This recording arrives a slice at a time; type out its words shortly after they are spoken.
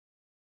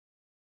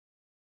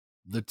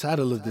The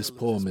title of this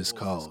poem is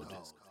called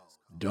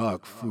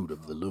Dark Fruit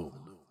of the Loom.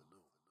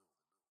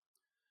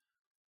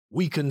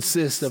 We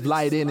consist of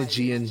light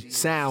energy and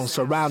sound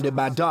surrounded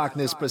by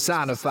darkness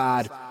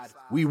personified.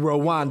 We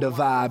Rwanda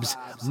vibes,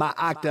 my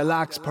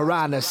octolocks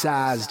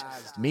piranha-sized.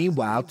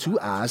 Meanwhile, two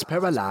eyes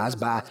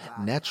paralyzed by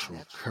natural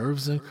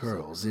curves and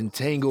curls.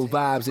 Entangled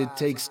vibes, it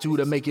takes two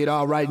to make it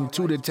all right and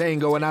two to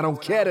tango. And I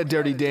don't care to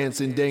dirty dance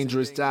in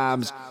dangerous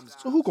times.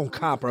 So who gon'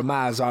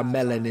 compromise our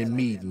melanin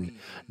meeting?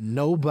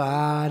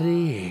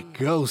 Nobody.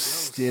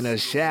 Ghost in a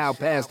shell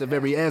past the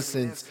very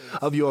essence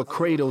of your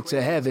cradle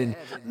to heaven.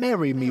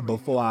 Marry me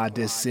before I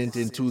descend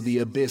into the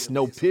abyss.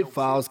 No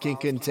pitfalls can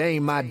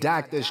contain my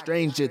Doctor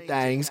Stranger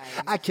things.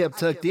 I kept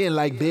tucked in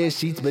like bed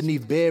sheets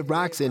beneath bed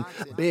rocks and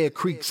bed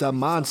creaks of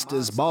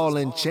monsters, ball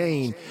and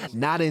chain.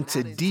 Not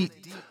into deep,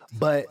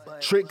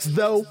 but tricks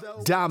though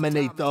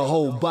dominate the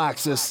whole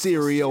box of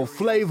cereal.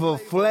 Flavor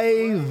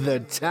Flav, the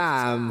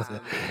time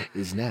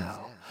is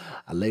now.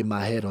 I lay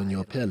my head on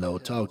your pillow,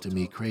 talk to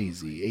me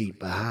crazy. 8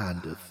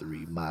 behind the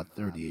 3, my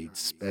 38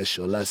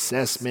 special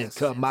assessment.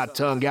 Cut my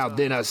tongue out,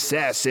 then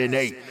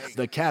assassinate.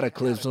 The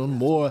cataclysm,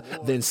 more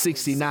than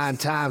 69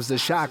 times the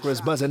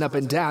chakras buzzing up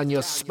and down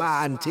your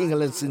spine.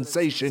 Tingling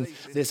sensation,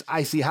 this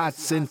icy hot,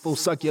 sinful,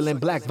 succulent,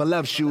 black,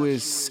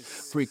 voluptuous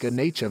freak of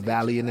nature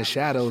valley in the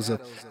shadows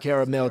of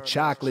caramel,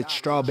 chocolate,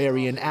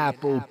 strawberry, and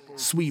apple.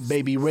 Sweet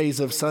baby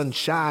rays of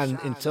sunshine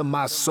into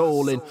my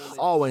soul and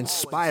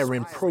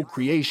awe-inspiring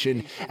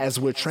procreation as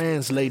we're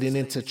translating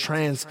into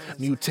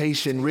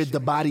transmutation. Rid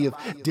the body of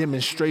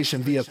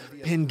demonstration via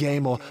pen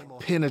game or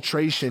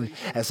penetration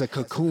as a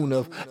cocoon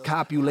of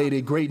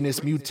copulated greatness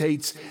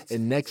mutates.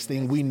 And next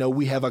thing we know,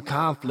 we have a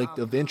conflict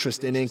of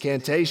interest in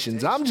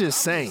incantations. I'm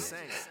just saying,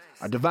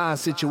 our divine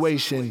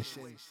situation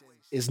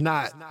is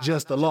not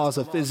just the laws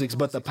of physics,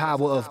 but the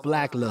power of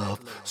black love.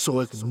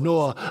 So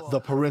ignore the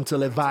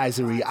parental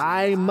advisory.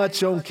 I ain't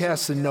much on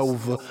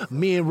Casanova.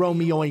 Me and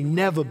Romeo ain't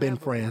never been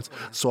friends.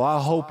 So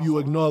I hope you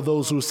ignore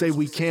those who say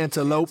we can't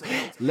elope.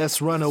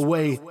 Let's run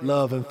away,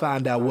 love, and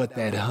find out what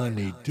that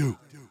honey do.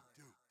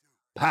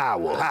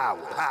 Power.